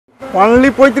Only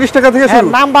 35 টাকা থেকে শুরু।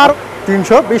 নাম্বার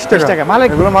 320 টাকা মানে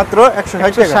এগুলো মাত্র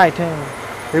 160 টাকা। 160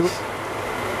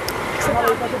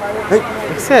 হ্যাঁ।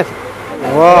 দেখছেন?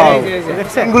 ওয়াও,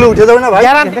 দেখছেন? এগুলো উঠে যাবে না ভাই?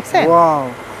 গ্যারান্টি দেখছেন? ওয়াও,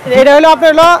 এটা হলো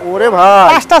আপনার হলো ওরে ভাই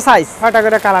 5টা সাইজ, 6টা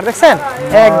করে কালার দেখছেন?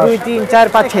 1 2 3 4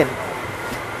 5 6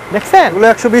 দেখছেন? এগুলো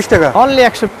 120 টাকা অনলি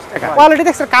 120 টাকা। কোয়ালিটি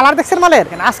দেখছেন, কালার দেখছেন মালের?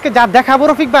 আজকে যা দেখাবো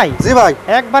রফিক ভাই, জি ভাই,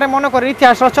 একবারে মনে করে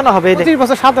ইতিহাস রচনা হবে। 25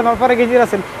 বছর সাধনার পরে গেঞ্জি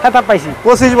রাসেল হেতার পাইছি।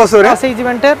 25 বছরে সেই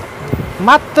ইভেন্টের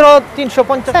মাত্র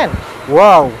 350।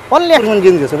 ওয়াও, অনলি কোন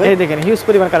গেঞ্জি আছে ভাই? এই দেখেন হিউজ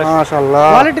পরিমাণ কালেকশন। মাশাআল্লাহ,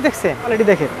 কোয়ালিটি দেখছেন? কোয়ালিটি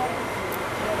দেখেন,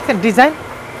 দেখেন ডিজাইন,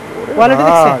 কোয়ালিটি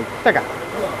দেখছেন? টাকা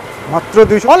মাত্র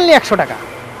 200, অনলি 100 টাকা।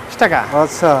 টাকা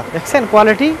আচ্ছা দেখছেন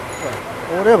কোয়ালিটি?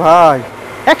 ওরে ভাই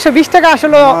 120 টাকা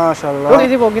আসলে মাশাআল্লাহ বলে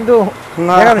দিব, কিন্তু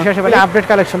না। দেখানো শেষে বলে আপডেট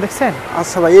কালেকশন দেখছেন?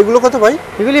 আচ্ছা ভাই, এগুলো কত ভাই?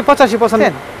 এগুলি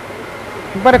 85%।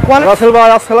 একবারে কোয়ালিটি। রাসেল ভাই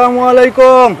আসসালামু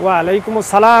আলাইকুম। ওয়া আলাইকুম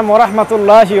আসসালাম ওয়া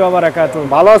রাহমাতুল্লাহি ওয়া বারাকাতুহু।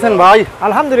 ভালো আছেন ভাই?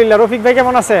 আলহামদুলিল্লাহ। রফিক ভাই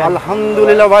কেমন আছেন?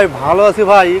 আলহামদুলিল্লাহ ভাই ভালো আছি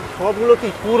ভাই। সবগুলো কি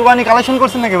কুরবানি কালেকশন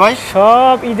করছেন নাকি ভাই?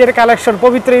 সব ঈদের কালেকশন,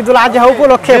 পবিত্র ঈদুল আজহা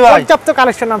উপলক্ষে জি ভাই। পর্যাপ্ত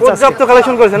কালেকশন আছে। পর্যাপ্ত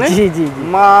কালেকশন করেছেন? জি জি জি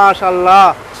মাশাআল্লাহ।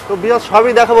 তো বিয়াস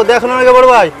সবই দেখাবো, দেখানোর আগে বড়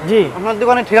ভাই জি। আপনার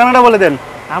দোকানের ঠিকানাটা বলে দেন।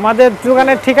 আমাদের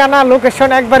দোকানের ঠিকানা লোকেশন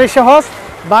একবারই সহজ,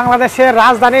 বাংলাদেশের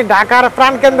রাজধানী ঢাকার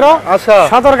প্রাণকেন্দ্র, আচ্ছা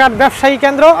সদরঘাট ব্যবসায়ী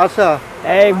কেন্দ্র, আচ্ছা,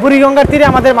 এই বুড়িগঙ্গার তীরে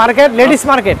আমাদের market, ladies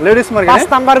market, ladies market 5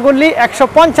 number গলি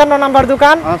 155 নাম্বার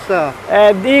দোকান। আচ্ছা,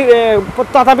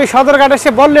 তথাপি সদরঘাট এসে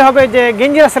বললে হবে যে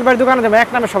গেঞ্জি রাসেল ভাইয়ের দোকানে যাবে, এক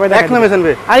নামে সবাই এক দেখে নামে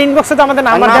জানবে। আর ইনবক্সে তো আমাদের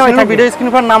নাম্বার দেওয়া থাকে, ভিডিও স্ক্রিন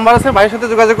পর নাম্বার আছে, ভাইয়ের সাথে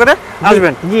যোগাযোগ করে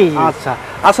আসবেন। জি জি। আচ্ছা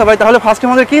আচ্ছা ভাই, তাহলে ফার্স্টে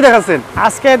আমাদের কি দেখাচ্ছেন?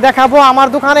 আজকে দেখাবো আমার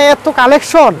দোকানে এত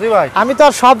কালেকশন, জি ভাই, আমি তো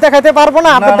আর সব দেখাতে পারবো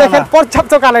না। আপনি না, না, দেখেন না।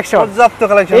 পর্যাপ্ত কালেকশন, পর্যাপ্ত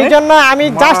কালেকশন। এই জন্য আমি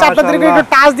জাস্ট আপনাদেরকে একটু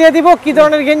টাচ দিয়ে দিব কি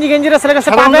ধরনের গেঞ্জি রাসেলের কাছে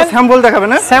পাবেন। স্যাম্পল দেখাবেন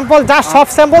না? স্যাম্পল জাস্ট সব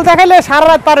স্যাম্পল দেখাইলে সারা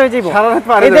রাত পার হয়ে যাবে। সারা রাত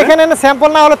পার হয়ে এই যাবে। দেখেন এখানে স্যাম্পল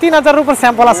না হলো 3000 এর উপর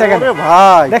স্যাম্পল আছে এখানে। ওরে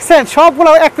ভাই দেখছেন সবগুলো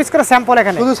এক পিস করে স্যাম্পল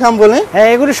এখানে। শুধু স্যাম্পল নেই? হ্যাঁ,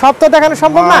 এগুলি সব তো দেখানো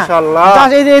সম্ভব না। মাশাআল্লাহ।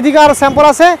 জাস্ট এই যে এদিকে আরো স্যাম্পল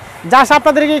আছে, জাস্ট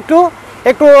আপনাদেরকে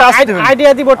একটু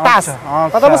আইডিয়া দিব, টাচ।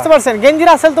 কথা বুঝতে পারছেন? গেঞ্জি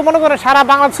রাসেল তো মনে করেন সারা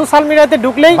বাংলা সোশ্যাল মিডিয়াতে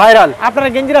ঢুকলেই ভাইরাল, আপনারা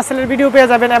গেঞ্জি রাসেলের ভিডিও পেয়ে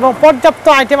যাবেন এবং পর্যাপ্ত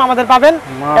আইটেম আমাদের পাবেন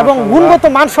এবং গুণগত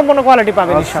মানসম্পন্ন কোয়ালিটি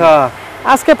পাবেন ইনশাআল্লাহ।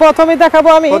 আজকে প্রথমেই দেখাবো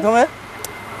আমি প্রথমে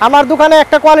আমার দোকানে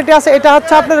একটা কোয়ালিটি আছে, এটা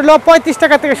হচ্ছে আপনার 35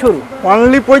 টাকা থেকে শুরু।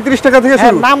 অনলি 35 টাকা থেকে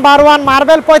শুরু। নাম্বার 1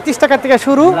 মার্বেল 35 টাকা থেকে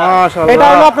শুরু। মাশাআল্লাহ। এটা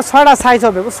হলো আপনার 6টা সাইজ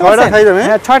হবে, বুঝতে পারছেন? 6টা সাইজ হবে?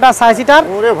 হ্যাঁ 6টা সাইজ এটার।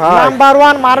 ওরে ভাই নাম্বার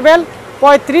 1 মার্বেল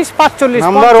 35 45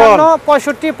 55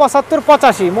 65 75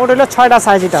 85 মোট হলো 6টা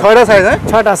সাইজ এটা। 6টা সাইজ? হ্যাঁ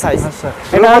 6টা সাইজ। আচ্ছা,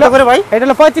 এটা কত করে ভাই? এটা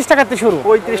হলো 35 টাকা থেকে শুরু।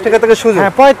 35 টাকা থেকে শুরু।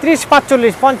 হ্যাঁ 35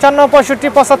 45 55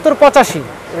 65 75 85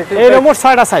 এই হলো মোট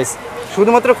 6টা সাইজ।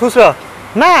 শুধুমাত্র খুচরা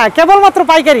না, কেবলমাত্র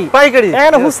পাইকারি। পাইকারি?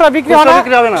 এখানে খুচরা বিক্রি হয়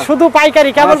না, শুধু পাইকারি।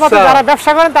 কেবলমাত্র যারা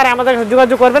ব্যবসা করেন তারা আমাদের কাছে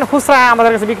যোগাযোগ করবেন, খুচরা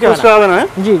আমাদের কাছে বিক্রি হয় না। খুচরা হবে না?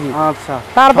 জি জি। আচ্ছা,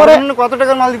 তারপরে কত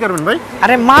টাকার মাল দিতে পারবেন ভাই?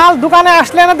 আরে মাল দোকানে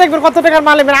আসলে না দেখবেন কত টাকার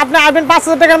মাল নেবেন। আপনি আসবেন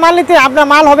 5000 টাকার মাল নিতে, আপনার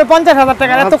মাল হবে 50000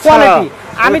 টাকার। এত কোয়ালিটি।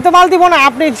 আমি তো মাল দিব না,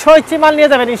 আপনি সইচ্ছি মাল নিয়ে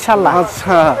যাবেন ইনশাআল্লাহ।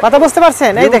 আচ্ছা, কথা বুঝতে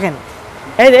পারছেন? এই দেখেন,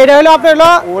 এটা হলো আপনার হলো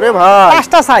ওরে ভাই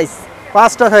 5টা সাইজ।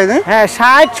 5টা সাইজ? হ্যাঁ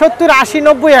 60 70 80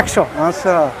 90 100।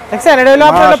 আচ্ছা, দেখছেন? এটা হলো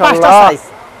আপনার 5টা সাইজ।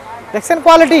 দেখছেন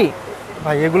কোয়ালিটি?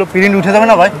 ভাই এগুলো প্রিন্ট উঠে যাবে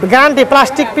না ভাই? গ্যারান্টি,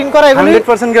 প্লাস্টিক প্রিন্ট করা এগুলো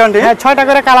 100% গ্যারান্টি। হ্যাঁ 6টা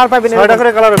করে কালার পাবেন। 6টা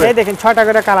করে কালার হবে? এই দেখেন 6টা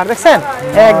করে কালার, দেখছেন?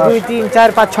 1 2 3 4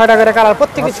 5 6টা করে কালার,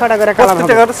 প্রত্যেকটি 6টা করে কালার হবে।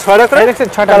 প্রত্যেকটা 6টা করে? এই দেখছেন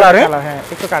 6টা কালার? কালার, হ্যাঁ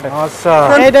একটু কাটে। আচ্ছা,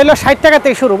 এটা হলো 60 টাকা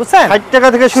থেকে শুরু, বুঝছেন? 60 টাকা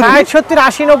থেকে শুরু। 60 70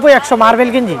 80 90 100 মার্বেল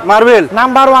গেঞ্জি। Marble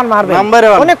number 1 marble. নাম্বার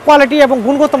 1 অনেক কোয়ালিটি এবং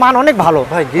গুণগত মান অনেক ভালো।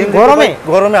 ভাই গেঞ্জি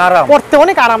গরমে আরাম, পড়তে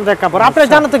অনেক আরামদায়ক কাপড়। আপনি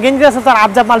জানেন তো গেঞ্জি আছে তার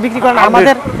আবজাব মাল বিক্রি করেন।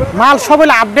 আমাদের মাল সব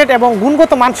হলো আপডেট এবং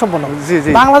গুণগত মান সম্পন্ন। জি জি।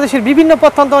 বাংলাদেশের বিভিন্ন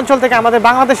প্রত্যন্ত অঞ্চল থেকে, আমাদের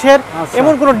বাংলাদেশের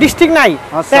এমন কোনো ডিস্ট্রিক্ট নাই,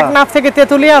 টেকনাফ থেকে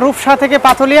তেতুলিয়া, রূপসা থেকে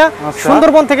পাথুলিয়া,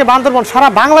 সুন্দরবন থেকে বান্দরবন, সারা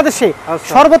বাংলাদেশে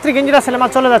সর্বত্র গেঞ্জি রাসেল মাল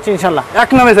চলে যাচ্ছে ইনশাআল্লাহ।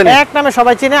 এক নামে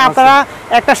সবাই চিনে। আপনারা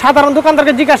একটা সাধারণ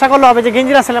দোকানদারকে জিজ্ঞাসা করলে হবে যে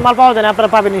গেঞ্জি রাসেল মাল পাওয়া যায় না, আপনারা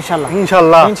পাবেন ইনশাআল্লাহ।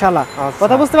 ইনশাআল্লাহ।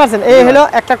 কথা বুঝতে পারছেন? এই হলো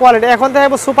একটা কোয়ালিটি। এখন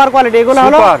দেখাবো সুপার কোয়ালিটি। এগুলো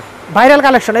হলো ভাইরাল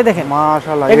কালেকশন। এই দেখেন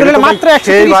মাশাআল্লাহ, এগুলো মাত্র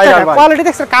 130 টাকা। কোয়ালিটি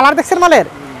দেখছেন? কালার দেখছেন মালের?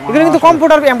 এগুলো কিন্তু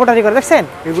কম্পিউটার এমব্রয়ডারি করে, দেখছেন?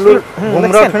 এগুলো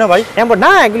বোমরা ওঠে না ভাই?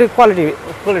 না, এগুলো কোয়ালিটি।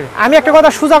 আমি একটা কথা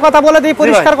সোজা কথা বলে দিই,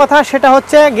 পরিষ্কার কথা, সেটা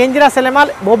হচ্ছে গেঞ্জি রাসেল মাল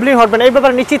ববলিং হবে না, এই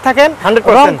ব্যাপারে নিশ্চিত থাকেন।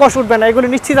 রং কষ উঠবে না, এগুলো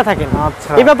নিশ্চিত থাকেন।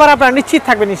 এই ব্যাপারে আপনারা নিশ্চিত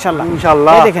থাকবেন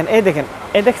ইনশাআল্লাহ। এই দেখেন, এই দেখেন,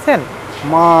 এই দেখছেন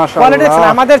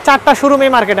মাশাআল্লাহ। আমাদের 4টা শোরুম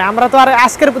এই মার্কেটে। আমরা তো আর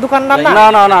আজকের দোকানদার না,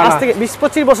 আজ থেকে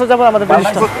 20-25 বছর যাবত আমাদের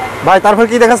প্রতিষ্ঠান। ভাই তারপর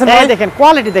কি দেখাচ্ছেন ভাই? এই দেখেন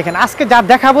কোয়ালিটি দেখেন। আজকে যা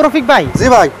দেখাবো রফিক ভাই, জি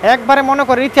ভাই, একবারে মনে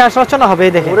করে ইতিহাস রচনা হবে।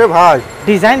 এই দেখেন, ওরে ভাই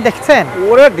ডিজাইন দেখছেন?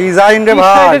 ওরে ডিজাইন রে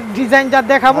ভাই, ডিজাইন যা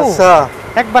দেখাবো আচ্ছা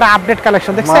একবার আপডেট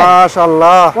কালেকশন, দেখছেন?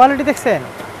 মাশাআল্লাহ। কোয়ালিটি দেখছেন?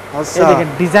 আচ্ছা, এই দেখেন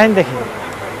ডিজাইন দেখেন।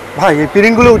 ভাই এই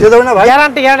প্রিন্ট গুলো উঠে যাবে না ভাই?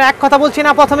 গ্যারান্টি এক কথা বলছি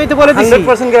না, প্রথমেই তো বলে দিছি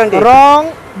 100% গ্যারান্টি। রং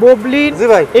ববলিন জি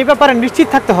ভাই, এই ব্যাপারে নিশ্চিত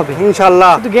থাকতে হবে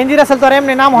ইনশাআল্লাহ। শুধু গেঞ্জি রাসেল তো আর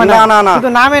এমনি নাম হয় না,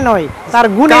 শুধু নামে নয়, তার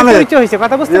গুণে পরিচয় হয়েছে।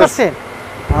 কথা বুঝতে পারছেন?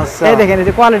 আচ্ছা এই দেখেন, এই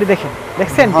যে কোয়ালিটি দেখেন,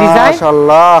 দেখছেন ডিজাইন,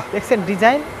 মাশাআল্লাহ, দেখছেন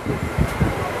ডিজাইন।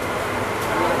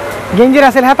 গেঞ্জি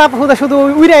রাসেল হেতাপ শুধু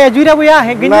উইরাইয়া জুইরা বইয়া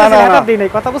গেঞ্জি রাসেল হেতাপ দেই নাই।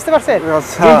 কথা বুঝতে পারছেন?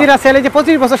 গেঞ্জি রাসেল এই যে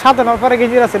 25 বছর সাধনার পরে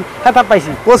গেঞ্জি রাসেল হেতাপ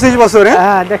পাইছি। 25 বছর?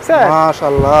 হ্যাঁ দেখছেন?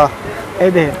 মাশাআল্লাহ।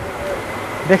 এই দেখেন,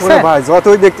 দেখছেন ভাই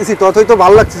যতই দেখতেছি ততই তো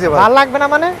ভালো লাগছে ভাই। ভালো লাগবে না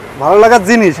মানে? ভালো লাগার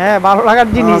জিনিস। হ্যাঁ ভালো লাগার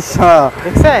জিনিস। আচ্ছা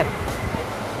দেখছেন?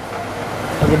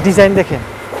 এই যে ডিজাইন দেখেন।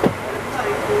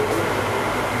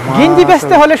 গেঞ্জি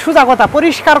বেচতে হলে সোজা কথা,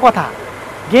 পরিষ্কার কথা,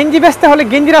 গেঞ্জি বেচতে হলে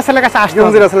গেঞ্জি রাসেলের কাছে আসতে হবে।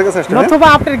 গেঞ্জি রাসেলের কাছে আসতে হবে, নতুবা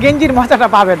আপনার গেঞ্জির মজাটা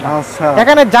পাবেন না। আচ্ছা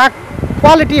এখানে যা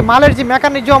কোয়ালিটি মালের যে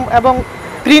মেকানিজম এবং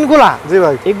প্রিন্টগুলা, জি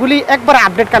ভাই, এগুলি একবার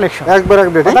আপডেট কালেকশন, একবার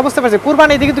আপডেট। কথা বুঝতে পারছেন?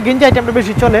 কুরবানি এদিকে কিন্তু গেঞ্জি আইটেমটা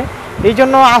বেশি চলে, এই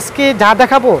জন্য আজকে যা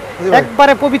দেখাবো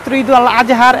একবারে পবিত্র ঈদ আল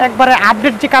আজহার একবারে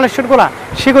আপডেট যে কালেকশনগুলা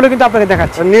সেগুলো কিন্তু আপনাকে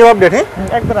দেখাচ্ছি। New update? হ্যাঁ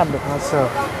একবার আপডেট। আচ্ছা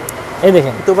এই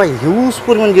দেখেন তো ভাই হিউজ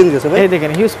পরিমাণ গেঞ্জি আছে ভাই। এই দেখেন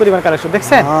হিউজ পরিমাণ কালেকশন,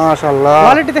 দেখছেন? মাশাআল্লাহ,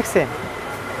 কোয়ালিটি দেখছেন?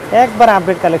 একবার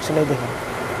আপডেট কালেকশন। এই দেখেন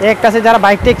একটা আছে যারা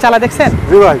বাইক টেক চালা, দেখছেন?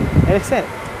 জি ভাই, দেখছেন?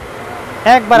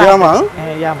 একবার ইয়ামা।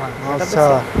 হ্যাঁ ইয়ামা। আচ্ছা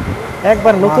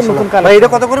একবার নতুন নতুন কালার। ভাই এটা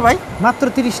কত করে ভাই? মাত্র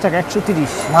 30 টাকা,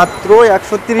 130। মাত্র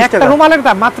 130 একটা টাকা। রুমালের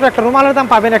দাম, মাত্র একটা রুমালের দাম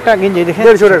পাবেন একটা গেঞ্জি, দেখেন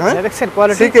 150 টাকা। দেখছেন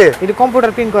কোয়ালিটি? ঠিক আছে, এটা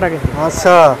কম্পিউটার প্রিন্ট করা গেঞ্জি।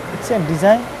 আচ্ছা দেখছেন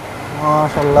ডিজাইন?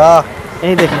 মাশাআল্লাহ,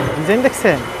 এই দেখেন ডিজাইন,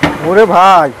 দেখছেন? ওরে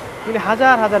ভাই এগুলি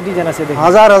হাজার হাজার ডিজাইন আছে, দেখেন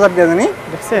হাজার হাজার ডিজাইন।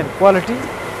 দেখছেন কোয়ালিটি?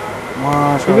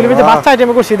 মাশাআল্লাহ, এগুলি যে বাচ্চা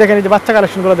আইটেমে করছি, দেখেন এই যে বাচ্চা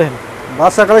কালেকশনগুলো দেখেন,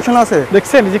 বাচ্চা কালেকশন আছে,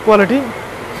 দেখছেন? এই যে কোয়ালিটি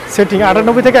সেটিং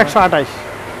 98 থেকে 128।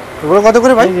 এগুলো কত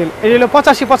করে ভাই? এই হলো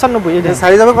 85 95। এই যে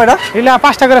সাইজ হবে কয়টা? এগুলো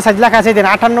 5টা করে সাইজ লেখা আছে, দেন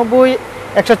 98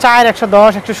 104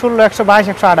 110 116 122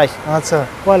 128। আচ্ছা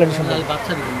কোয়ালিটি সুন্দর।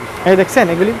 এই দেখছেন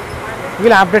এগুলি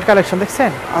আপডেট কালেকশন,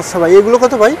 দেখছেন? আচ্ছা ভাই এগুলো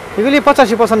কত ভাই? এগুলি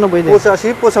 85 95।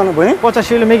 85 95।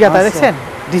 85 হলো মেগাটা, দেখছেন?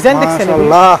 ডিজাইন দেখছেন?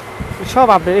 মাশাআল্লাহ, সব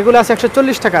আপডেট। এগুলো আছে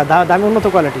 140 টাকা, দামি উন্নত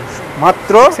কোয়ালিটি,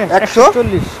 মাত্র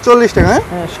 140 140 টাকা।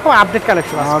 হ্যাঁ সব আপডেট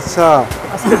কালেকশন আছে। আচ্ছা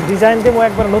আজকে ডিজাইন দেবো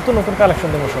একবার নতুন নতুন কালেকশন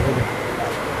দেবো সব।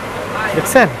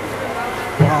 দেখছেন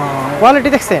কোয়ালিটি?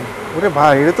 দেখছেন? ওরে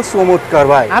ভাই এটা তো চমৎকার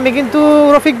ভাই। আমি কিন্তু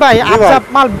রফিক ভাই আপ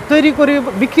মাল তৈরি করি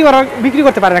বিক্রি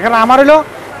করতে পারি না, কারণ আমার হলো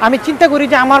আমি চিন্তা করি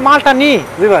যে আমার মালটা নিয়ে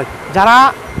জি ভাই যারা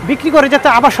বিক্রি করে যাতে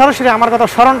আবার সরাসরি আমার কথা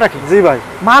স্মরণ রাখি। জি ভাই,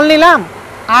 মাল নিলাম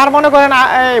আর মনে করেন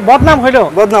বদনাম হলো,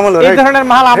 এই ধরনের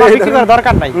মাল আমার বিক্রি করার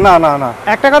দরকার নাই। না না না,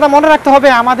 একটা কথা মনে রাখতে হবে,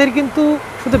 আমাদের কিন্তু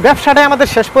শুধু ব্যবসাটাই আমাদের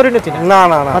শেষ পরিণতি না। না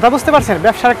না না, কথা বুঝতে পারছেন?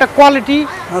 ব্যবসার একটা কোয়ালিটি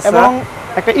আচ্ছা। এবং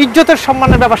একটা ইজ্জতের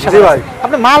সম্মানের ব্যাপার জি ভাই,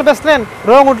 আপনি মাল বেচলেন,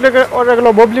 রং উঠলে গেল,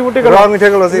 ববলি উঠে গেল, রং উঠে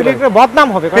গেল, বদনাম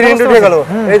হবে, প্রিন্ট উঠে গেল,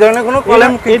 এই ধরনের কোনো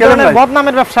কলম এই ধরনের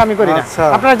বদনামের ব্যবসা আমি করি না। আচ্ছা।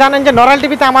 আপনারা জানেন যে নরাল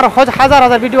টিভিতে আমার হাজার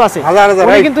হাজার ভিডিও আছে, হাজার হাজার,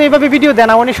 উনি কিন্তু এইভাবে ভিডিও দেন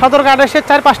না। উনি সদরঘাট এসে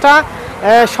 4-5টা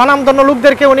স্বনামধন্য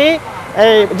লোকদেরকে উনি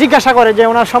জিজ্ঞাসা করে যে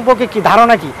ওনার সম্পর্কে কি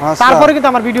ধারণা কি, আচ্ছা। তারপরে কিন্তু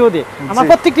আমার ভিডিও দেয়। আমার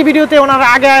প্রত্যেকটি ভিডিওতে ওনার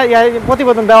আগে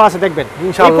প্রতিবেদন দেওয়া আছে, দেখবেন।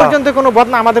 এই পর্যন্ত কোনো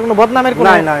বদনাম, আমাদের কোনো বদনামের কোনো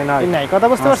নাই। কথা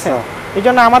বুঝতে পারছেন? এই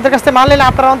জন্য আমাদের কাছে মাল নিলে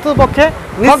আপনারা অন্ততপক্ষে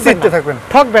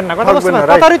ঠকবেন না, কথা বুঝতে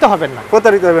পারছেন? প্রতারিত হবেন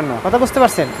না, কথা বুঝতে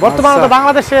পারছেন? বর্তমানে তো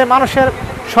বাংলাদেশে মানুষের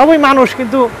সবই মানুষ,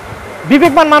 কিন্তু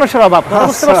বিবেকবান মানুষের অভাব, কথা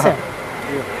বুঝতে পারছেন?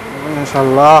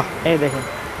 ইনশাআল্লাহ। এই দেখেন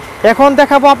এখন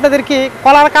দেখাবো আপনাদেরকে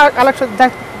কলার কালেকশন,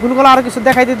 গুলো আরো কিছু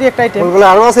দেখাই দিই। একটা আইটেম, ওগুলো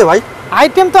আরো আছে ভাই?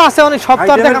 আইটেম তো আছে অনেক, সব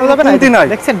তো আর দেখানো যাবে না।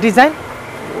 দেখছেন ডিজাইন,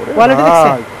 কোয়ালিটি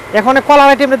দেখছেন? এখন কলার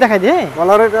আইটেমটা দেখাই দিই।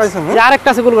 কলারের আছে না? আরেকটা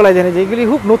আছে গুলগুলা দেন, যে এগুলি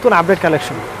খুব নতুন আপডেট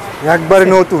কালেকশন, একবারে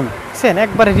নতুন, দেখছেন?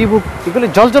 একবারে রিবুক, এগুলি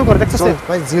জলজল করে, দেখছেন?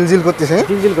 ভাই জিলজিল করতেছে,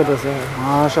 জিলজিল করতেছে।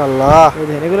 মাশাআল্লাহ, এই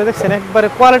দেখেন এগুলো দেখছেন? একবারে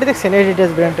কোয়ালিটি দেখছেন?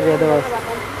 এডিডাস ব্র্যান্ডের দেওয়া আছে।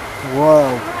 ওয়াও,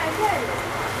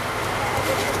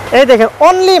 এই দেখেন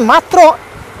অনলি মাত্র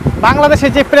বাংলাদেশে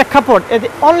যে প্রেক্ষাপট, এই যে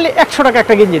অনলি 100 টাকা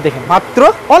একটা গেঞ্জি, দেখেন মাত্র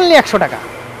অনলি 100 টাকা।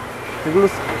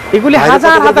 এগুলি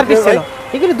হাজার হাজার পিস ছিল,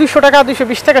 এগুলি 200 টাকা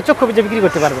 220 টাকা চক্ষু বুঝে বিক্রি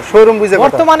করতে পারবে শোরুম বুঝে।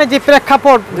 বর্তমানে যে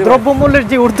প্রেক্ষাপট, দ্রব্যমূল্যের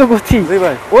যে ঊর্ধ্বগতি,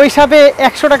 ওই হিসাবে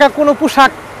 100 টাকা কোনো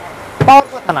পোশাক পাওয়ার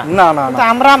কথা না। না না,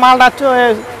 আমরা মালটা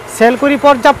সেল করি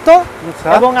পর্যাপ্ত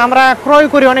এবং আমরা ক্রয়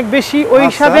করি অনেক বেশি, ওই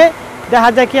হিসাবে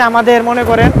দেখা যায় কি আমাদের মনে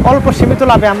করেন অল্প সীমিত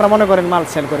লাভে আমরা মনে করেন মাল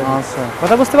সেল করে। আচ্ছা,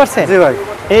 কথা বুঝতে পারছেন? জি ভাই,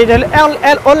 এই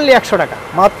অনলি 100 টাকা,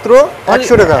 মাত্র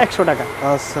 100 টাকা। 100 টাকা।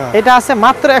 আচ্ছা, এটা আছে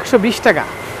মাত্র 120 টাকা,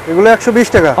 এগুলো 120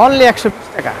 টাকা, অনলি 120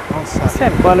 টাকা। আচ্ছা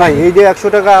ভাই, এই যে 100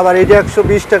 টাকা, আবার এই যে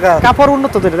 120 টাকা। কাপড়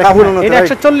উন্নত, এটা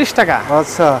 140 টাকা।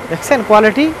 আচ্ছা, দেখছেন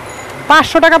কোয়ালিটি?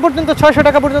 500 টাকা পর্যন্ত 600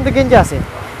 টাকা পর্যন্ত গেঞ্জি আছে,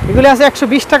 এগুলি আছে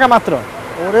 120 টাকা মাত্র।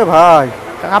 ওরে ভাই,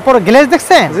 কাপড় গ্লেজ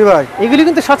দেখছেন? জি ভাই, এগুলি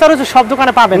কিন্তু সচরাচর সব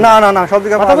দোকানে পাবেন না না না, সব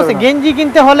দোকানে পাওয়া যাবে না। গেঞ্জি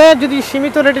কিনতে হলে যদি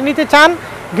সীমিত রেটে নিতে চান,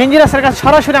 গেঞ্জি রাসেলের কাছে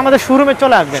সরাসরি আমাদের শোরুমে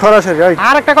চলে আসবেন সরাসরি।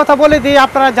 আর একটা কথা বলে দিই,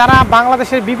 আপনারা যারা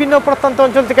বাংলাদেশের বিভিন্ন প্রত্যন্ত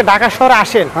অঞ্চল থেকে ঢাকা শহরে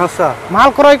আসেন আচ্ছা, মাল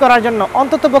ক্রয় করার জন্য,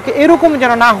 অন্তত পক্ষে এরকম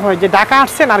যেন না হয় যে ঢাকা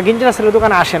আসছেন আর গেঞ্জি রাসেলের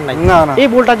দোকানে আসেন নাই, না না, এই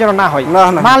ভুলটা যেন না হয়। না,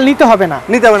 না। মাল নিতে হবে না,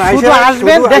 নিতে হবে না, শুধু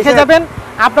আসবেন, দেখে যাবেন।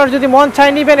 আপনার যদি মন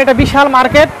চায় নিবেন, এটা বিশাল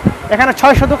মার্কেট, এখানে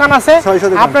 600 দোকান আছে, 600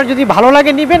 দোকান। আপনার যদি ভালো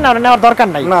লাগে নিবেন, না নেওয়ার দরকার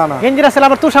নাই। না, না। গেঞ্জি রাসেল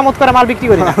আবার তুষামত করে মাল বিক্রি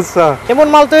করি না। আচ্ছা, এমন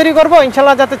মাল তৈরি করবো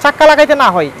ইনশাআল্লাহ যাতে চাক্কা লাগাইতে না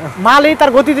হয়, মালই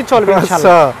তার গতিতে চলবে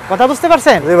ইনশাআল্লাহ। আচ্ছা। কথা বুঝতে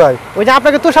পারছেন? জি ভাই। ওই যে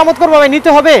আপনাকে তুষামত করবো ভাই, নিতে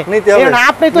হবে, নিতে হবে। এর না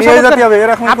আপনি নিয়ে তুষামত যেতে হবে,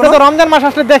 এরকম আপনি তো রমজান মাস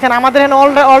আসলে দেখেন আমাদের এখানে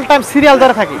অল টাইম সিরিয়াল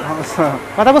ধরে থাকি। আচ্ছা,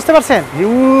 কথা বুঝতে পারছেন?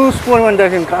 হিউজ পরিমাণ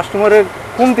দেখেন, কাস্টমারের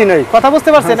কমতি নাই। কথা বুঝতে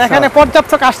পারছেন? আচ্ছা। এখানে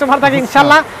পর্যাপ্ত কাস্টমার থাকে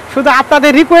ইনশাআল্লাহ। শুধু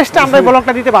আপনাদের রিকোয়েস্টে আমরা এই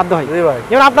ব্লগটা দিতে বাধ্য হই। জি ভাই।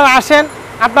 যেমন আপনারা আসেন,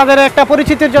 আপনাদের একটা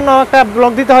পরিচিতির জন্য একটা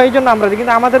ব্লগ দিতে হয়, এই জন্য আমরা দিই,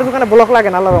 কিন্তু আমাদের দোকানে ব্লগ লাগে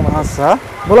না আল্লাহর রহমতে। আচ্ছা,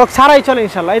 ব্লগ ছাড়াই চলে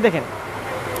ইনশাআল্লাহ। এই দেখেন,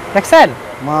 দেখছেন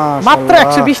মাত্র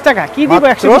 120 টাকা। কি দিব?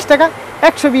 120 টাকা,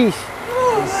 120।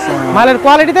 মালের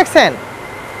কোয়ালিটি দেখছেন?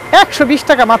 120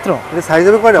 টাকা মাত্র। এটা সাইজ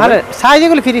হবে কয়টা? আরে সাইজ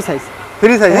এগুলো ফ্রি সাইজ।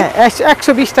 Free size? হ্যাঁ,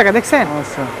 120 টাকা দেখছেন?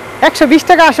 আচ্ছা, 120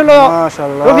 টাকা আসলে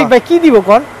মাশাআল্লাহ। রফিক ভাই কি দিব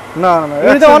কোন? না না,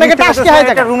 এগুলো তো অনেকে টাস্কি হয়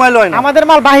টাকা। রুমাল হয় না। আমাদের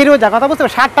মাল বাহিরেও যায়, কথা বুঝতে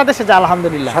পারছেন? 7টা দেশে যায়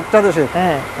আলহামদুলিল্লাহ। 7টা দেশে?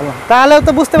 হ্যাঁ, তাহলে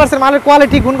তো বুঝতে পারছেন মালের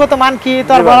কোয়ালিটি, গুণগত মান কি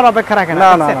তো আর বলার অপেক্ষা রাখে না। না,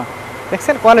 না, দেখছেন? না।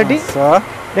 দেখছেন কোয়ালিটি? আচ্ছা,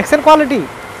 দেখছেন কোয়ালিটি?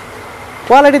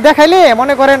 কোয়ালিটি দেখাইলে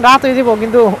মনে করেন রাত হয়ে যাব,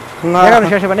 কিন্তু না। দেখানো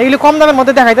শেষ হবে না। এগুলো কম দামের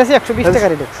মধ্যে দেখাইতেছি 120 টাকা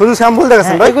রেটে। শুধু স্যাম্পল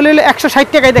দেখাচ্ছেন ভাই? এগুলো হলো 160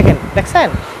 টাকায়, দেখেন, দেখছেন?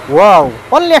 ওয়াও,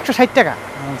 অনলি 160 টাকা।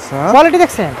 আচ্ছা, কোয়ালিটি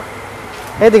দেখছেন?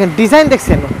 এই দেখেন, ডিজাইন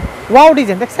দেখছেন? ওয়াও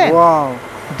ডিজাইন দেখছেন? ওয়াও,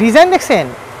 ডিজাইন দেখছেন?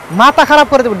 মাথা খারাপ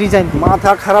করে দেব ডিজাইন।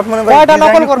 মাথা খারাপ মানে ভাই, কয়টা নকল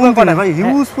ডিজাইন করবে কমতি নাই ভাই,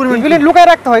 হিউজ পরিমাণ। এগুলো লুকায়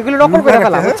রাখতে হয়, এগুলো নকল করে লুকায়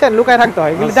ফেলা, রাখতে, বুঝছেন? লুকায় রাখতে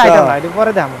হয়, এগুলো আচ্ছা। দাইতাম না, এটা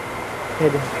পরে দাম। এই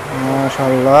দেখেন,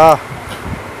 মাশাআল্লাহ,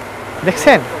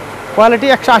 দেখছেন? কোয়ালিটি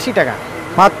 180 টাকা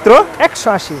মাত্র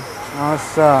 180।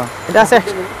 আচ্ছা, এটা আছে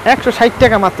 160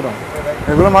 টাকা মাত্র।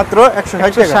 এগুলো মাত্র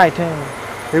 160 টাকা। 160, হ্যাঁ।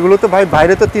 এগুলো তো ভাই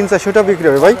বাইরে তো 300-400 টাকা বিক্রি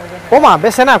হয় ভাই। ওমা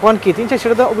বেছে না কোন কি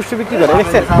 300 তো অবশ্যই বিক্রি করে।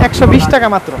 দেখছেন? 120 টাকা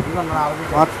মাত্র।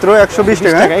 মাত্র 120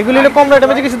 টাকা। টাকা। এগুলো হলো কম রেটে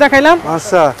মধ্যে কিছু দেখাইলাম।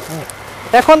 আচ্ছা,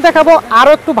 এখন দেখাবো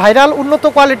আরো একটু ভাইরাল উন্নত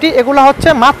কোয়ালিটি। এগুলো হচ্ছে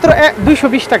মাত্র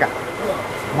 220 টাকা।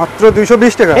 মাত্র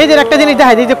 220 টাকা। এই যে একটা জিনিস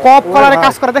দেখাই, এই যে কপ কলারে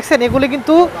কাজ করা, দেখছেন? এগুলো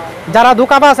কিন্তু যারা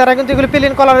দোকানদার আছে এরা কিন্তু এগুলো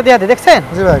প্লেন কলারে দেয়া দেয়, দেখছেন?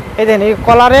 জি ভাই। এই দেন, এই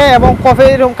কলারে এবং কফে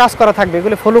এরকম কাজ করা থাকবে,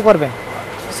 এগুলো ফলো করবেন,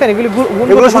 বুঝছেন? এগুলো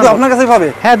এগুলো শুধু আপনার কাছেই পাবে?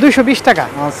 হ্যাঁ, 220 টাকা।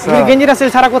 আচ্ছা। এগুলো গেঞ্জি রাসেল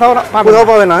ছাড়া কোথাও পাবেন কোথাও না।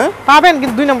 পাবে না? পাবেন,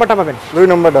 কিন্তু 2 নম্বরটা পাবেন। 2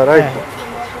 নম্বরটা, রাইট।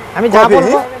 আমি যা কবে?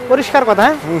 বলবো পরিষ্কার কথা,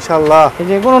 হ্যাঁ? ইনশাআল্লাহ। এই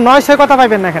যে কোনো নয় ছয় কথা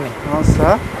পাইবেন না এখানে। আচ্ছা,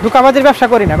 দুকাবাজির ব্যবসা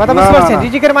করি না, কথা বুঝতে না, পারছেন? না।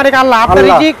 রিজিকের মালিক আল্লাহ। আপনার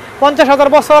আল্লাহ। রিজিক 50,000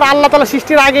 বছর আল্লাহ তাআলা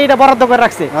সৃষ্টির আগে এটা বরাদ্দ করে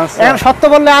রাখছে। আচ্ছা। এখন সত্য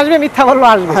বললে আসবে, মিথ্যা বললে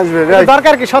আসবে। আসবে, এটা right।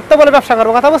 দরকার কি? সত্য বলে ব্যবসা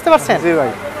করবো, কথা বুঝতে পারছেন? জি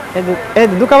ভাই। এই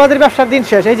দুকাবাজির ব্যবসার দিন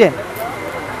শেষ। এই যে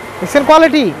দেখছেন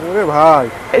কোয়ালিটি? ওরে ভাই,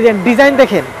 এই যে ডিজাইন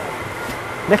দেখেন,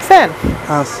 দেখছেন?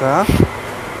 আচ্ছা,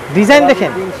 ডিজাইন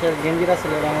দেখেন,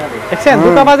 দেখছেন?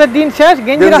 দুকাবাজের দিন শেষ,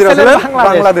 গেঞ্জি রাসেলের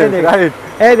বাংলাদেশ। এই দেখেন। রাইট।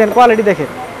 এই দেন কোয়ালিটি দেখেন,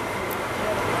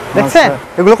 দেখছেন?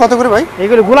 এগুলো কত করে ভাই?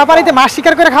 এগুলো গোলাপাড়িতে মাছ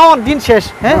শিকার করে খাওয়ান, দিন শেষ।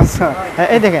 হ্যাঁ, আচ্ছা, হ্যাঁ,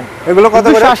 এই দেখেন এগুলো কত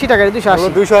করে? 280 টাকা। 280।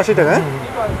 280 টাকা।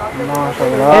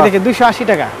 মাশাআল্লাহ। এই দেখেন 280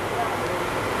 টাকা,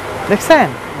 দেখছেন?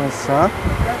 আচ্ছা,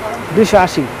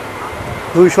 280,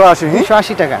 280।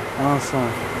 280 টাকা। আচ্ছা,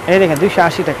 এই দেখেন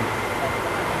 280 টাকা,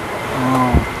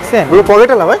 দেখছেন? এগুলো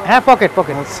পকেটে না ভাই? হ্যাঁ, পকেট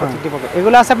পকেট, আচ্ছা। প্রত্যেকটি পকেট।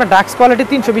 এগুলো আছে আপনার ডাক্স কোয়ালিটি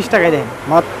 320 টাকায় দেন।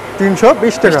 মাত্র 320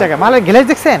 20 টাকা। টাকা। মালের গ্লেজ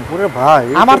দেখছেন? ওরে ভাই,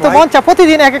 আমার তো মন চায়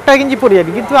প্রতিদিন এক একটা গেঞ্জি পরি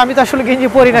আমি, কিন্তু আমি তো আসলে গেঞ্জি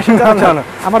পরি না। না, না।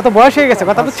 আমার তো বয়স হয়ে গেছে,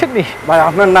 কথা বুঝছেন নি? ভাই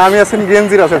আপনার নামই আছেন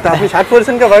গেঞ্জির আছে, তা আপনি শার্ট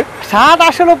পরেছেন কে ভাই? শার্ট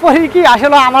আসলে পরি কি,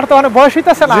 আসলে আমার তো অনেক বয়স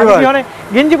হইতাছে না। জি আমি ভাই। কি অনেক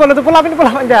গেঞ্জি বলে তো পোলাপিন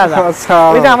দেয়া যায়। আচ্ছা,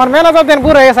 ওই যে আমার ম্যানেজার দেন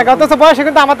বুড়ো হয়ে গেছে, অথচ বয়সে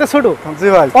কিন্তু আমার তো ছোট, জি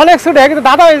ভাই। অনেক ছোট, কিন্তু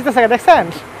দাদা হয়ে যেতেছে, দেখছেন?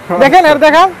 দেখেন আর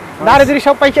দেখান, দাঁড়িয়ে দিড়ি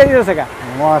সব পাইকে দিতেছে গা।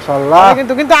 মাশাআল্লাহ।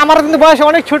 কিন্তু কিন্তু আমার কিন্তু বয়সে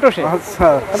অনেক ছোট সে। আচ্ছা,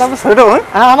 ছোট?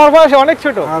 হ্যাঁ, আমার বয়সে অনেক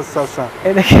ছোট। আচ্ছা, আচ্ছা,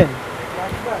 এই দেখেন,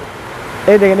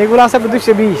 এই দেখেন, এগুলো আছে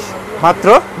 220। মাত্র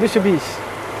 220,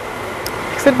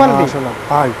 দেখছেন কোয়ালিটি? মাশাআল্লাহ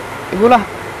ভাই, এগুলা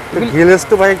গেলেস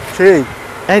তো ভাই সেই।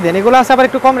 এই দেন, এগুলো আছে আবার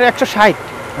একটু কম, 160।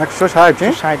 160।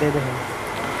 160, এই দেখেন।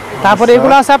 তারপরে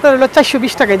এগুলো আছে আপনার হলো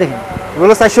 420 টাকায়, দেখেন।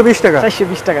 এগুলো 420 টাকা।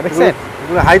 420 টাকা, দেখছেন?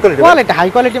 এগুলো high quality. Quality high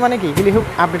quality মানে কি? এগুলি খুব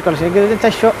আপডেট কোয়ালিটি। এগুলো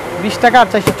 420 টাকা, আর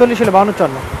 440 হলো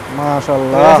 52।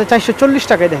 মাশাআল্লাহ। আছে 440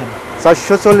 টাকায়, দেখেন।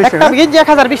 440 একটা টাকা। গেঞ্জি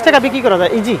 1020 টাকা বিক্রি করা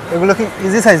যায়, ইজি। এগুলো কি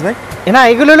ইজি সাইজ ভাই? না,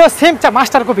 এগুলো হলো সেম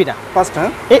মাস্টার কপিটা। পাঁচটা?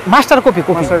 এই master copy.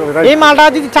 Master copy, right. এই মালটা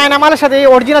যদি চায়না মালের সাথে এই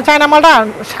অরিজিনাল চায়না মালটা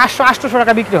 700-800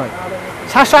 টাকা বিক্রি হয়।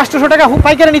 700-800 টাকা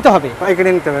পাইকারি নিতে হবে। পাইকারি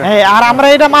নিতে হবে। হ্যাঁ, আর আমরা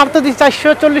এটা মাত্র দিই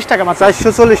 440 টাকা মাত্র।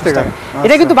 440 টাকা।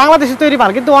 এটা কিন্তু বাংলাদেশের তৈরি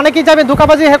মাল, কিন্তু অনেকেই যাবে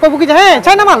ধোকাবাজি, হ্যাঁ কবু কি, হ্যাঁ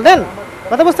চায়না মাল দেন,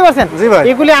 কথা বুঝতে পারছেন? জি ভাই।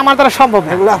 এগুলি আমার দ্বারা সম্ভব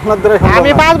না। এগুলো আপনার দ্বারা সম্ভব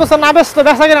আমি না। 5 বছর না ব্যস্ত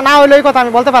ব্যবসা কিনা না হইলে ওই কথা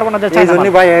আমি বলতে পারবো না যে এই চায়না জন্য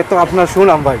মাল। ভাই এত আপনার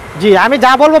শুনলাম ভাই। জি আমি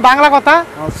যা বলবো বাংলা কথা,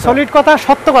 আচ্ছা। সলিড কথা,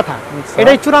 সত্য কথা, আচ্ছা।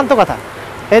 এটাই চূড়ান্ত কথা।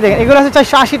 এই দেখেন এগুলো আছে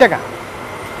 480 টাকা।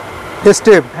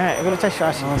 স্টেপ। হ্যাঁ এগুলো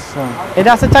 480। আচ্ছা। এটা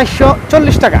আছে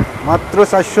 440 টাকা। মাত্র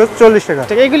 440 টাকা।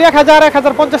 ঠিক এগুলি 1000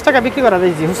 1050 টাকা বিক্রি করা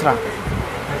যায় জি খুচরা।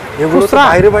 এগুলো তো খুচরা?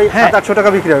 বাইরে ভাই হ্যাঁ। 700 টাকা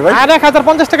বিক্রি হয় ভাই। আর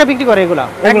 1050 টাকা বিক্রি করে এগুলো।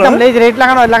 একদম এই যে রেট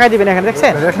লাগানো লাগাই দিবেন এখানে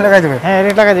দেখছেন? রেট লাগাই দেবে। হ্যাঁ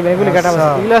রেট লাগাই দিবেন এগুলি কাটা আছে।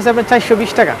 আচ্ছা। এগুলো আছে আপনার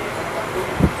 420 টাকা।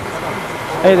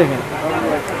 এই দেখেন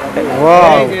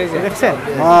ওয়াও দেখছেন?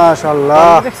 মাশাআল্লাহ।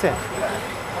 দেখছেন?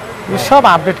 এই সব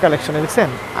আপডেট কালেকশন দেখছেন?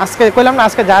 আজকে কইলাম না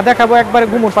আজকে যা দেখাবো একবারে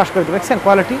গুমুর পাস করে দেব দেখছেন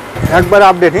কোয়ালিটি? একবার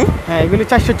আপডেট নি হ্যাঁ এগুলি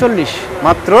 440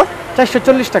 মাত্র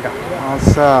 440 টাকা।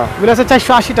 আচ্ছা। এগুলো আছে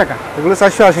 480 টাকা। এগুলো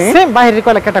 480 সেম বাইরের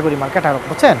কয়লা ক্যাটাগরি মাল ক্যাটাগরি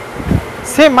বুঝছেন?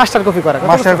 সেম মাস্টার কপি করা।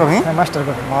 Master copy? হ্যাঁ মাস্টার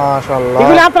কপি। মাশাআল্লাহ।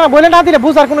 এগুলো আপনারা বলে না দিলে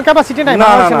বুঝার কোনো ক্যাপাসিটি নাই না, না,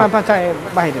 বাংলাদেশের না।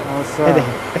 বাইরে। আচ্ছা। এই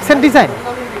দেখেন দেখছেন ডিজাইন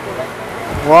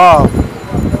ওয়াও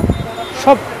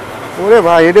সব ওরে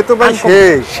ভাই এটা তো ভাই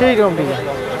সেই। সেই রকম ডিজাইন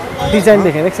ডিজাইন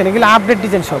দেখেন দেখছেন এগুলো আপডেট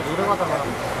ডিজাইন সব।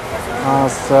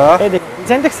 আচ্ছা এই দেখেন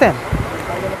ডিজাইন দেখছেন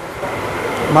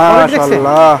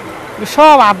মাশাআল্লাহ। এগুলো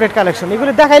সব আপডেট কালেকশন।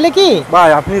 এগুলো দেখাইলে কি ভাই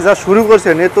আপনি যা শুরু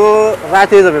করছেন এ তো রাত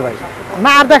হয়ে যাবে ভাই।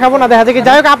 না আর দেখাবো না দেখা যায় কি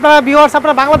যাই হোক আপনারা ভিউয়ার্স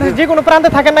আপনারা বাংলাদেশের যে কোনো প্রান্তে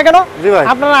থাকেন না কেন জি ভাই।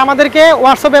 আপনারা আমাদেরকে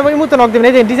হোয়াটসঅ্যাপে এবং ইমোতে নক দিবেন।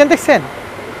 এই যে ডিজাইন দেখছেন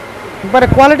একবারে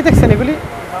কোয়ালিটি দেখছেন এগুলি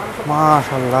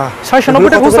মাশাআল্লাহ। 690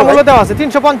 টাকা খুচরা মূল্য দেওয়া আছে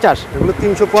 350 এগুলো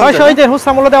 600 350 এই যে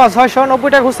খুচরা মূল্য দেওয়া আছে 690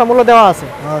 টাকা খুচরা মূল্য দেওয়া আছে।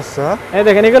 আচ্ছা। এই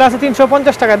দেখেন এগুলো আছে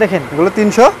 350 টাকা দেখেন এগুলো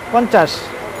 350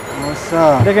 আচ্ছা।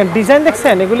 দেখেন ডিজাইন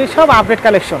দেখছেন এগুলি সব আপডেট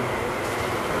কালেকশন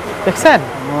দেখছেন?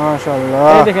 মাশাআল্লাহ।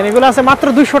 এই দেখেন এগুলো আছে মাত্র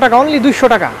 200 টাকা অনলি 200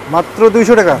 টাকা মাত্র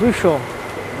 200 টাকা। 200।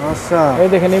 আচ্ছা। এই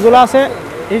দেখেন এগুলো আছে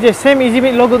এই যে সেম ইজিমি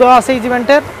লোগো দেওয়া আছে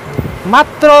ইজিমেন্টের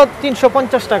মাত্র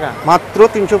 350 টাকা। মাত্র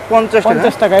 350 টাকা।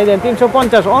 50 টাকা এই দেন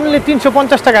 350 অনলি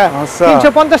 350 টাকা। আচ্ছা।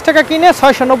 350 টাকা কিনে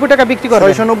 690 টাকা বিক্রি করে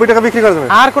 690 টাকা বিক্রি করা যাবে।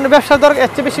 আর কোন ব্যবসার দর এর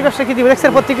চেয়ে বেশি ব্যবসা কি দিবে দেখছেন?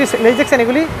 প্রত্যেকটি লেজ দেখছেন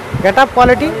এগুলি গেটআপ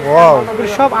কোয়ালিটি ওয়াও এগুলি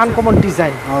সব আনকমন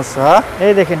ডিজাইন। আচ্ছা।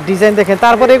 এই দেখেন ডিজাইন দেখেন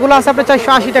তারপরে এগুলো আছে আপনার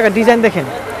 480 টাকা ডিজাইন দেখেন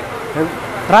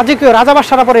রাজকীয় রাজা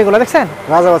বাদশারা পরে এগুলো দেখছেন?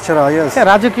 রাজা বাচ্চারা ইয়েস। হ্যাঁ,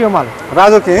 রাজকীয় মাল।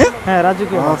 রাজকে হ্যাঁ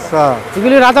রাজকীয় মাল। আচ্ছা।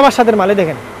 এগুলি রাজা বাদশাদের মাল এই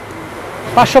দেখেন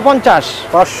 550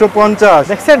 550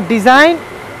 দেখছেন ডিজাইন।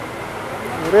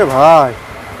 ওরে ভাই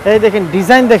এই দেখেন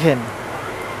ডিজাইন দেখেন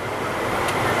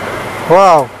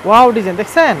ওয়াও ওয়াও ডিজাইন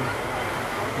দেখছেন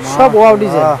সব ওয়াও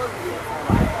ডিজাইন।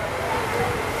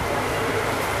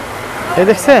 এই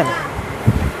দেখছেন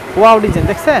ওয়াও ডিজাইন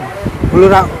দেখছেন? এগুলো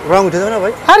রং উঠে যাবে না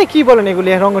ভাই? আরে কি বলেন এগুলি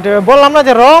রং উঠে বললাম না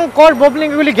যে রং কোড ববলিং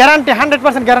এগুলি গ্যারান্টি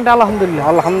 100% গ্যারান্টি আলহামদুলিল্লাহ।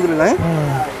 আলহামদুলিল্লাহ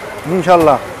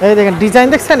ইনশাআল্লাহ। এই দেখেন ডিজাইন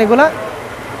দেখছেন এগুলা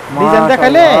ডিজাইন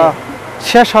দেখাইলে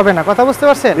শেষ হবে না কথা বুঝতে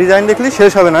পারছেন? ডিজাইন দেখলি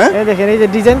শেষ হবে না। এই দেখেন এই যে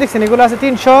ডিজাইন দেখছেন এগুলো আছে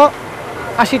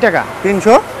 380 টাকা।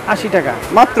 380 টাকা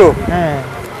মাত্র। হ্যাঁ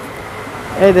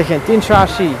এই দেখেন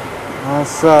 380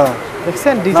 আচ্ছা।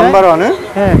 দেখছেন ডিজাইন নাম্বার 1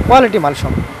 হ্যাঁ কোয়ালিটি মাল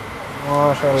সব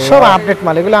মাশাআল্লাহ সব আপডেট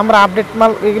মাল এগুলো আমরা আপডেট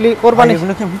মাল এগুলি কোরবানি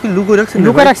এগুলো কি লুকো রাখছেন?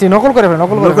 লুকায় রাখছি নকল করে ফেলে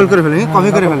নকল করে ফেলেন কপি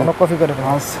করে ফেলেন। কপি করে ফেলে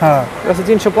আচ্ছা। আছে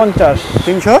 350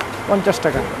 350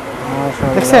 টাকা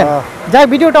মাশাআল্লাহ। দেখছেন? যাই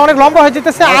ভিডিওটা অনেক লম্বা হয়ে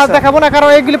যেতেছে আর দেখাবো না কারণ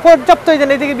এগুলি পর্যাপ্ত এই যে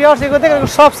এদিকে ভিউয়ার্স এগুলো দেখেন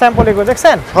সব স্যাম্পল এগুলো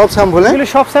দেখছেন? সব স্যাম্পল এগুলি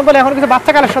সব স্যাম্পল এখন কিছু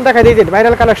বাচ্চা কালেকশন দেখাই দিই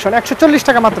ভাইরাল কালেকশন 140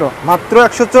 টাকা মাত্র। মাত্র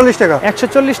 140 টাকা।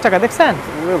 140 টাকা দেখছেন?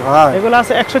 ওরে ভাই এগুলো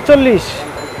আছে 140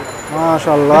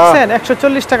 মাশাআল্লাহ। দেখছেন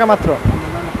 140 টাকা মাত্র।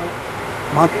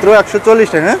 মাত্র 140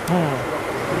 টাকা।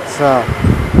 আচ্ছা।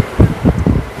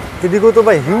 এদিকেও তো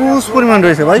ভাই হিউজ পরিমাণ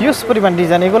রয়েছে ভাই। ইউজ পরিমাণ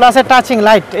ডিজাইন এগুলো আছে টাচিং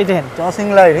লাইট এই দেখেন টাচিং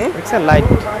লাইট দেখছেন লাইট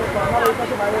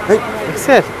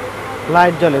দেখছেন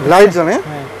লাইট জ্বলে লাইট জ্বলে।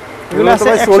 হ্যাঁ এগুলো আছে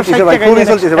ভাই 160 ভাই টাকা খুবই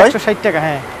চলতেছে ভাই। 160 টাকা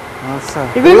হ্যাঁ। আচ্ছা।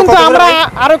 এগুলো কিন্তু আমরা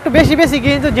আরো একটু বেশি বেশি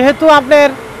কিন্তু যেহেতু আপনার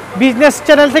বিজনেস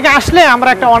চ্যানেল থেকে আসলে আমরা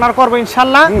একটা অনার করব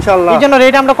ইনশাআল্লাহ। ইনশাআল্লাহ। এইজন্য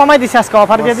রেট আমরা কমাই দিছি আজকে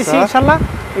অফার দিয়ে দিছি ইনশাআল্লাহ।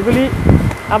 এগুলি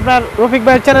আপনার রফিক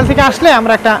ভাইয়ের চ্যানেল থেকে আসলে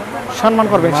আমরা একটা সম্মান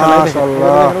করব ইনশাআল্লাহ।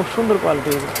 মাশাআল্লাহ। খুব সুন্দর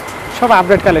কোয়ালিটি সব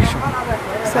আপডেট কালেকশন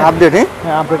আপডেট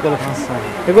হ্যাঁ আপডেট কালেকশন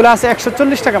এগুলো আছে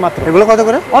 140 টাকা মাত্র। এগুলো কত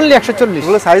করে? অনলি 140।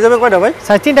 এগুলো সাইজ হবে কয়টা ভাই?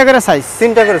 সাইজ 3টা করে সাইজ।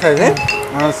 3টা করে সাইজ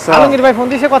আচ্ছা। আলমগীর ভাই ফোন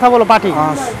দিয়েছে কথা বলো পার্টি।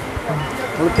 আচ্ছা।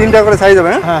 3টা করে সাইজ হবে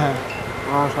হ্যাঁ হ্যাঁ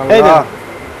মাশাআল্লাহ। এই দেখেন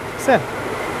দেখছেন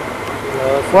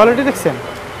কোয়ালিটি দেখছেন?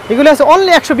 এগুলো আছে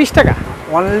অনলি 120 টাকা।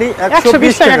 অনলি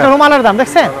 120 টাকা একটা রুমালের দাম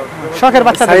দেখছেন? শখের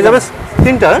বাচ্চা সাইজ হবে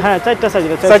 3টা? হ্যাঁ 4টা সাইজ।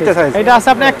 4টা সাইজ। এটা আছে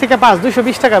আপনি 1 থেকে 5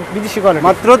 220 টাকা বিদেশি কোয়ালিটি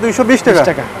মাত্র 220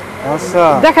 টাকা। আচ্ছা।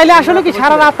 দেখাইলে আসলে কি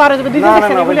সারা রাত পার হয়ে যাবে ডিজাইন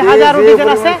দেখছেন এগুলি হাজারো ডিজাইন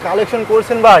আছে কালেকশন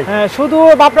করছেন ভাই। হ্যাঁ শুধু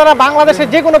আপনারা বাংলাদেশের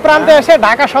যে কোনো প্রান্তে এসে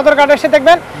ঢাকা সদরঘাটে এসে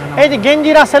দেখবেন এই যে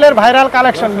গেঞ্জি রাসেলের ভাইরাল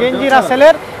কালেকশন গেঞ্জি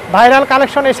রাসেলের ভাইরাল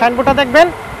কালেকশন এই সাইনবোর্ডটা দেখবেন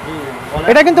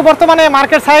এটা কিন্তু বর্তমানে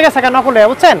মার্কেট ছায়ে গেছে কেন নকলে,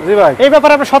 বুঝছেন? জি ভাই। এই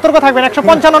ব্যাপারে আপনি সতর্ক থাকবেন।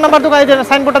 155 নম্বর দোকানে যে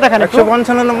সাইনবোর্ডটা দেখেন,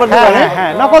 155 নম্বর হ্যাঁ, দোকানে। হ্যাঁ,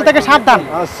 হ্যাঁ, নকল থেকে সাবধান।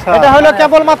 আচ্ছা। এটা হলো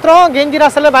কেবলমাত্র গেঞ্জি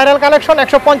রাসেলের ভাইরাল কালেকশন,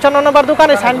 155 নম্বর দোকান।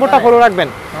 এই সাইনবোর্ডটা ফলো রাখবেন,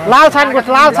 লাল সাইনবোর্ড,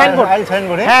 লাল সাইনবোর্ড। লাল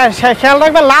সাইনবোর্ড, হ্যাঁ, খেয়াল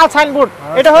রাখবেন, লাল সাইনবোর্ড।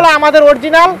 এটা হলো আমাদের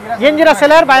অরিজিনাল গেঞ্জি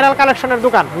রাসেলের ভাইরাল কালেকশনের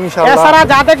দোকান। ইনশাআল্লাহ। এছাড়া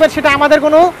যা দেখবেন সেটা আমাদের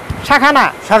কোনো শাখা না।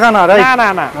 শাখা না, রাইট? না, না,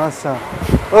 না। আচ্ছা,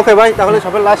 ওকে ভাই, তাহলে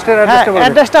সবার লাস্টের হ্যাঁ, অ্যাড্রেসটা বলুন।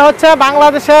 অ্যাড্রেসটা হচ্ছে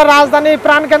বাংলাদেশের রাজধানী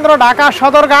প্রাণকেন্দ্র ঢাকা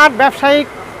সদরঘাট ব্যবসায়িক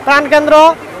প্রাণকেন্দ্র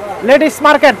লেডিস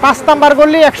মার্কেট 5 নম্বর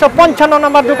গলি 155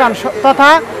 নম্বর দোকান, তথা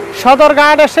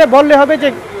সদরঘাট এসে বললে হবে যে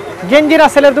গেঞ্জি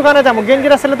রাসেলের দোকানে যাবো। গেঞ্জি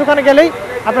রাসেলের দোকানে গেলেই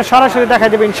আপনি সরাসরি দেখাই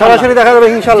দেবেন ইনশাআল্লাহ। সরাসরি দেখা যাবে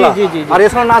ইনশাআল্লাহ। জি, জি, জি। আর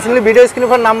এছাড়া না আসলে ভিডিও স্ক্রিনে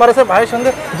ফোন নাম্বার আছে, ভাইয়ের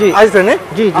সঙ্গে জি। আসবেন।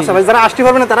 জি, জি। আচ্ছা ভাই, যারা আসতে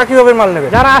পারবে না তারা কিভাবে মাল নেবে?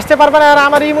 যারা আসতে পারবে না আর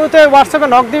আমার এই মুহূর্তে হোয়াটসঅ্যাপে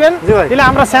নক দিবেন, জি ভাই। দিলে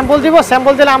আমরা স্যাম্পল দিব।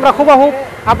 স্যাম্পল দিলে আমরা খুবই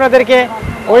আপনাদেরকে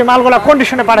ওই মালগুলা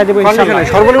কন্ডিশনে পাঠিয়ে দেবো কন্ডিশনে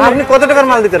সর্বনিম্ন আপনি কত টাকার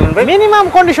মাল দিতে পারবেন ভাই? মিনিমাম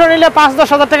কন্ডিশন নিলে 5-10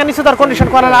 হাজার টাকা নিচে তার কন্ডিশন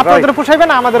করালে আপনাদের পোষাইবে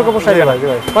না, আমাদেরকে পোষাইবে না। জি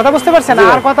ভাই। কথা বুঝতে পারছেন? জি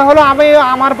ভাই। আর কথা হলো,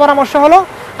 আমার পরামর্শ হলো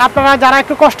আপনারা যারা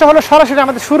একটু কষ্ট হলো সরাসরি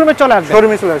আমাদের শোরুমে চলে আসবেন।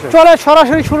 শোরুমে চলে আসেন।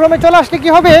 সরাসরি শোরুমে চলে আসলে কি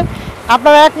হবে,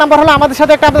 আপনারা এক নাম্বার হলো আমাদের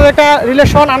সাথে আপনাদের একটা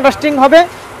রিলেশন আন্ডারস্ট্যান্ডিং হবে,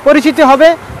 পরিচিতি হবে।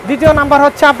 দ্বিতীয় নাম্বার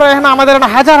হচ্ছে আপনারা এখানে আমাদের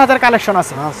হাজার হাজার কালেকশন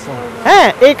আছে। আচ্ছা। হ্যাঁ,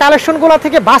 এই কালেকশনগুলো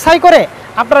থেকে বাছাই করে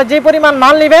আপনারা যে পরিমাণ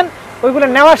মাল নেবেন ওইগুলো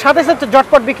নেওয়ার সাথে সাথে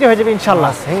জটপট বিক্রি হয়ে যাবে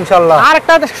ইনশাল্লাহ। ইনশাআল্লাহ। আর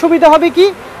একটা সুবিধা হবে কি,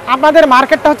 আপনাদের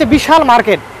মার্কেটটা হচ্ছে বিশাল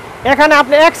মার্কেট। এখানে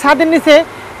আপনি এক ছাদের নিচে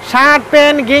শার্ট,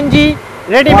 প্যান্ট, গেঞ্জি,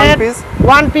 readymade,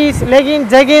 one piece, leggings,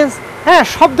 jeggings, হ্যাঁ,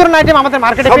 সব ধরনের আইটেম আমাদের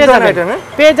মার্কেটে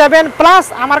পেয়ে যাবেন। প্লাস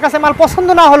আমার কাছে মাল পছন্দ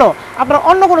না হলো আপনারা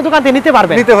অন্য কোনো দোকান থেকে নিতে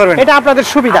পারবেন। এটা আপনাদের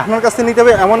সুবিধা। আপনার কাছে নিতে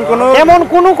হবে এমন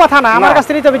কোনো কথা না, আমার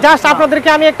কাছে নিতে হবে। জাস্ট আপনাদেরকে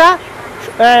আমি একটা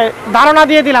ধারণা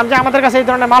দিয়ে দিলাম যে আমাদের কাছে এই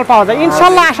ধরনের মাল পাওয়া যায়।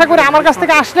 ইনশাল্লাহ আশা করি আমার কাছ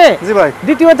থেকে আসলে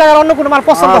দ্বিতীয় জায়গার অন্য কোনো মাল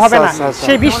পছন্দ হবে না,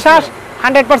 সেই বিশ্বাস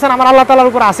 100% আমার আল্লাহ তাআলার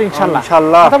উপর আছে ইনশাল্লাহ।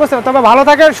 কথা বুঝছেন? তবে ভালো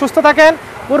থাকেন, সুস্থ থাকেন।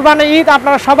 কুরবানি ঈদ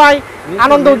আপনারা সবাই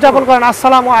আনন্দ উদযাপন করেন।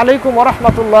 আসসালামু আলাইকুম ওয়া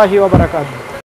রাহমাতুল্লাহি ওয়া বারাকাতুহু।